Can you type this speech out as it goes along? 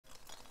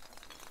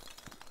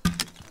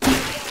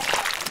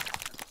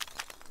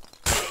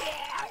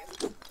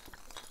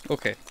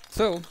Okay,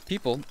 so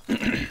people,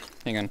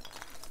 hang on.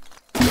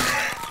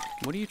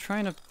 What are you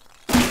trying to?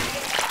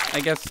 I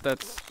guess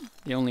that's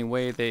the only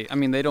way I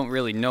mean, they don't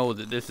really know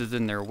that this is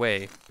in their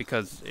way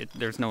because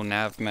there's no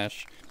nav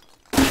mesh.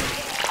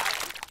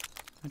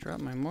 I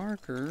dropped my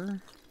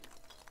marker.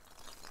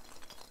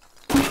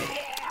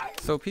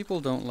 So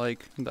people don't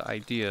like the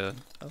idea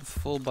of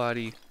full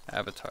body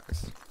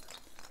avatars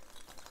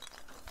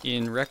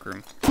in Rec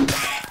Room.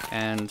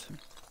 And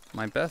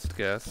my best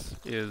guess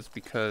is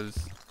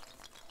because,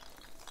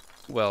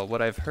 well,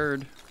 what I've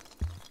heard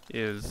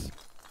is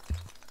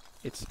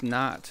it's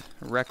not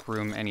Rec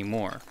Room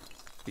anymore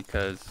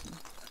because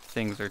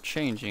things are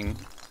changing,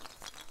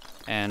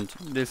 and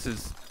this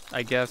is,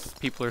 I guess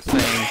people are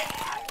saying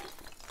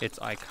it's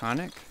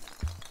iconic.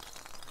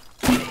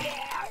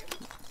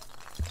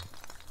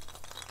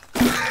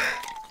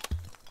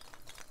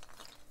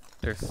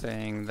 They're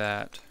saying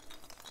that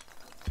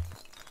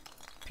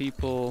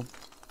people,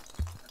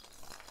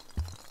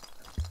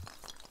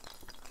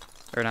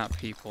 or not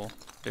people,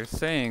 they're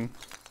saying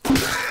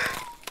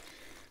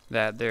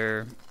that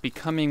they're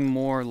becoming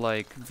more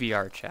like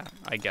VR chat,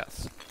 I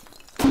guess.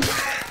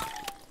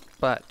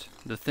 But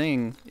the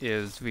thing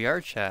is,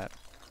 VR chat,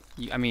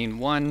 I mean,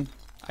 one,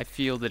 I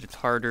feel that it's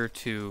harder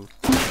to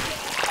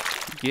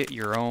get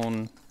your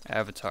own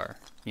avatar.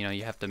 You know,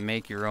 you have to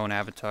make your own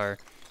avatar.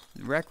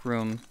 Rec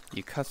Room,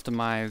 you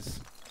customize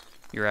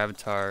your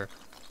avatar,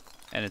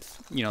 and it's,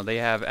 you know, they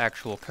have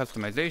actual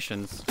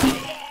customizations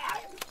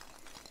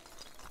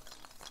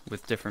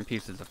with different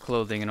pieces of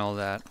clothing and all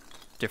that.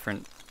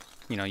 Different,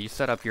 you know, you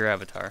set up your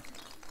avatar.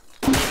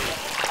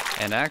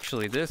 And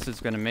actually this is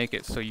going to make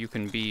it so you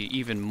can be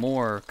even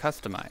more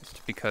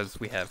customized, because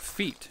we have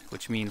feet,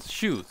 which means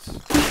shoes.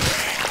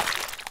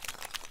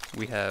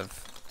 We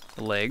have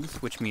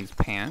legs, which means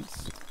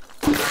pants.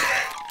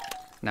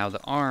 Now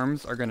the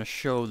arms are going to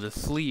show the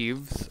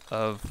sleeves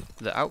of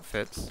the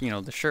outfits, you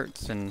know, the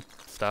shirts and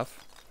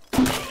stuff.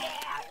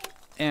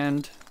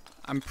 And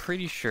I'm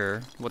pretty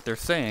sure what they're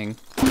saying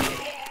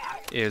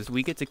is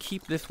we get to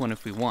keep this one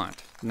if we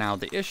want. Now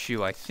the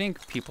issue I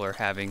think people are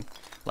having,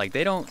 like,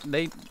 they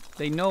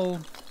know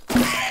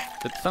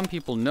that some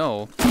people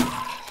know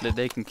that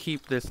they can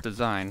keep this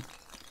design,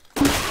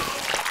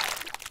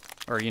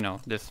 or, you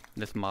know, this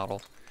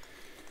model.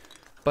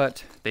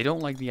 But they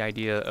don't like the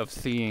idea of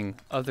seeing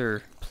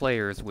other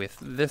players with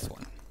this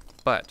one.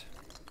 But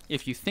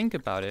if you think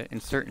about it in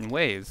certain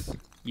ways,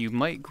 you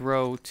might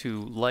grow to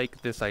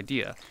like this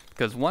idea.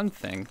 Because one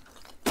thing,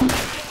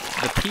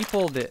 the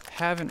people that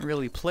haven't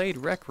really played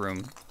Rec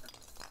Room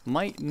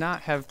might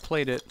not have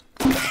played it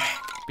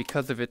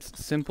because of its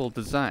simple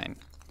design.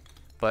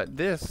 But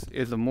this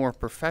is a more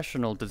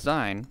professional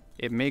design.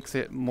 It makes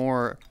it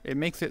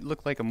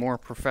look like a more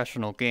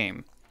professional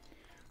game.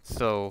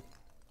 So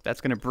that's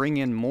going to bring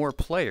in more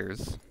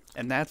players,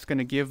 and that's going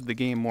to give the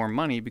game more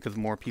money because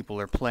more people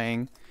are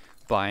playing,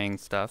 buying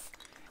stuff,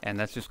 and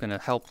that's just going to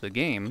help the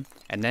game,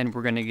 and then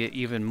we're going to get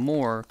even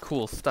more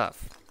cool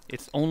stuff.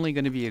 It's only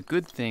going to be a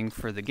good thing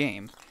for the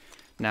game.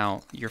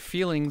 Now, your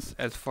feelings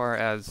as far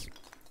as,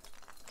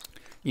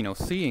 you know,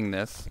 seeing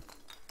this,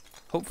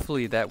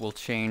 hopefully that will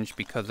change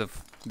because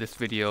of this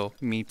video,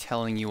 me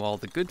telling you all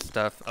the good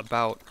stuff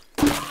about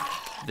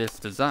this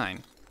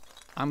design.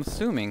 I'm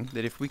assuming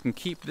that if we can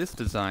keep this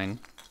design,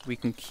 we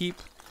can keep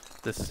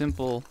the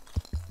simple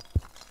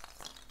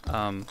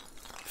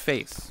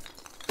face.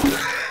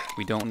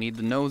 We don't need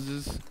the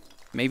noses.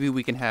 Maybe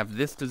we can have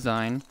this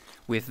design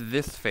with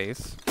this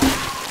face.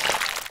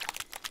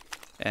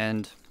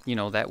 And, you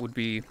know, that would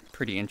be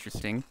pretty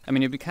interesting. I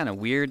mean, it'd be kind of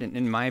weird,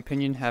 in my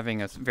opinion,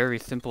 having a very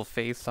simple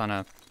face on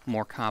a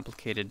more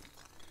complicated...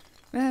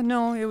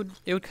 no, it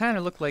would kind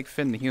of look like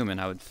Finn the Human,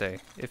 I would say,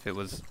 if it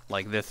was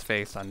like this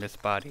face on this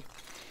body.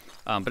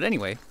 But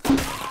anyway,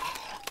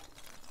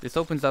 this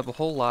opens up a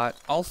whole lot.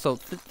 Also,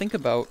 think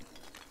about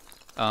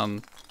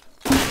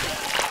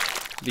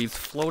these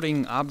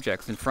floating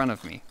objects in front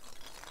of me.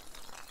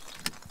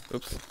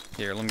 Oops.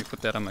 Here, let me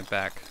put that on my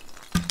back.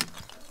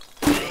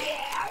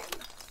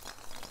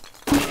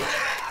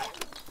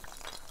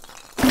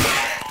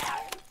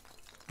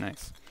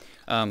 Nice.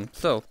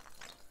 So,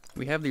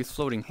 we have these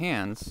floating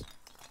hands.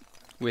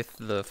 With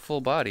the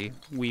full body,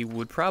 we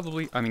would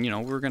probably, I mean, you know,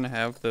 we're going to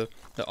have the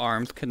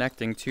arms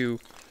connecting to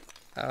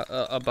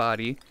a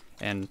body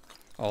and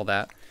all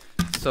that.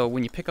 So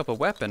when you pick up a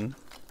weapon,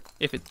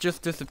 if it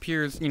just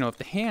disappears, you know, if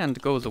the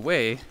hand goes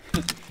away,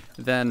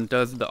 then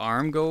does the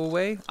arm go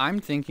away?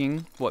 I'm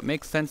thinking what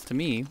makes sense to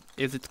me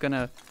is it's going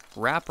to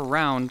wrap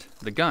around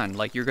the gun.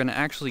 Like, you're going to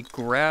actually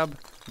grab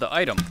the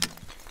item,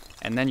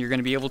 and then you're going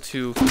to be able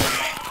to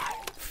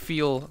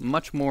feel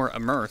much more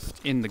immersed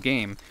in the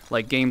game,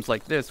 like games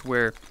like this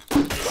where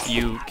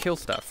you kill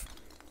stuff.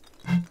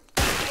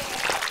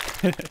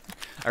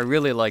 I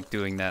really like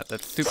doing that.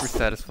 That's super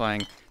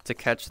satisfying to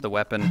catch the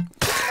weapon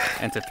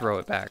and to throw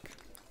it back.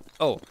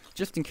 Oh,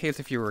 just in case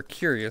if you were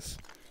curious,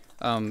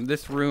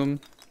 this room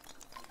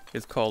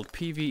is called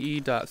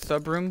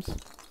PvE.subrooms.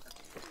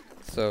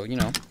 So, you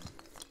know,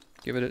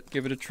 give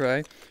it a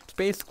try. It's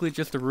basically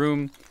just a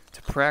room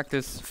to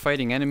practice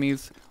fighting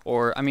enemies,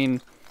 or, I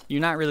mean,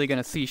 you're not really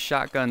going to see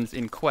shotguns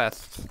in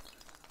quests.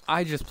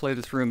 I just play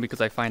this room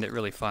because I find it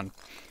really fun.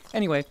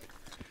 Anyway,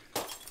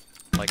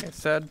 like I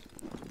said,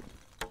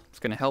 it's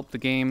going to help the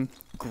game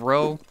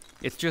grow.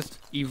 It's just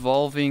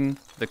evolving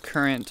the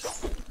current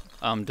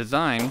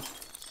design.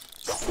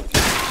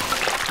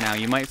 Now,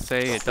 you might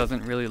say it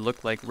doesn't really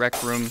look like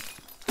Rec Room,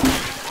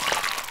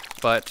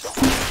 but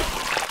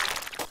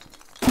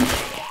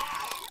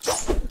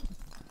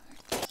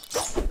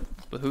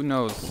who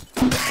knows?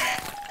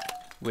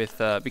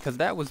 With because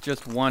that was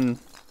just one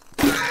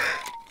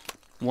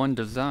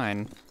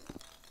design,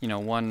 you know,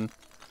 one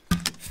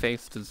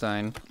face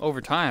design.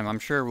 Over time, I'm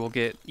sure we'll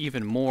get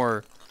even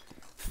more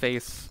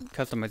face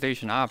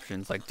customization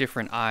options, like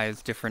different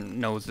eyes, different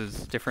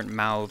noses, different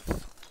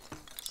mouths,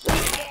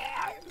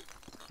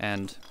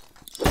 and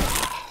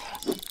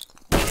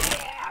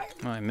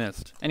oh, I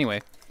missed.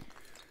 Anyway,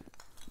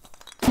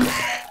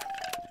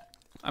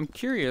 I'm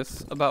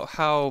curious about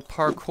how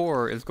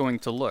parkour is going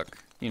to look,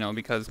 you know,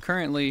 because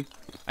currently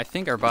I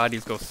think our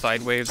bodies go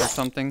sideways or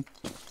something,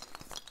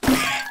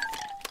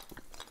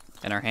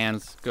 and our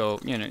hands go,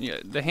 you know,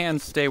 the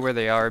hands stay where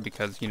they are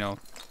because, you know,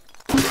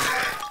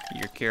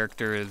 your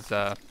character is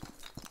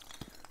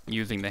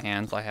using the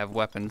hands. I have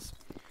weapons.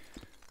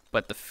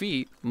 But the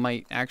feet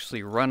might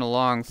actually run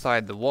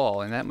alongside the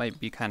wall, and that might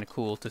be kind of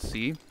cool to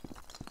see.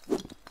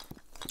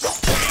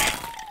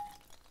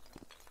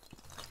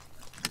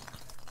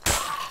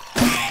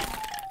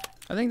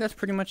 I think that's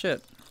pretty much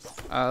it.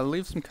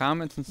 Leave some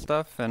comments and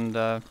stuff, and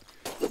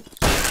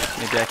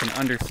maybe I can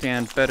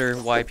understand better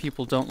why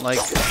people don't like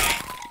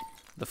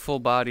the full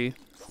body.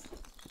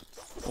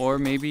 Or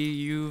maybe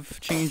you've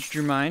changed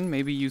your mind.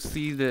 Maybe you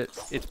see that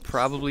it's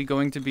probably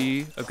going to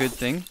be a good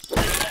thing,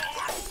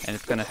 and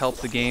it's going to help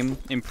the game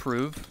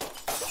improve.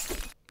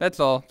 That's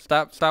all.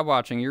 Stop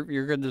watching.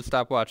 You're good to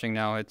stop watching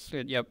now.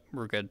 Yep,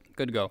 we're good.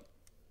 Good to go.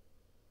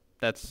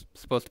 That's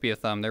supposed to be a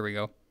thumb. There we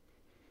go.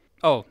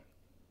 Oh,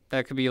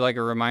 that could be like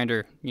a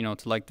reminder, you know,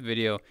 to like the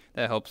video.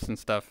 That helps and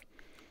stuff.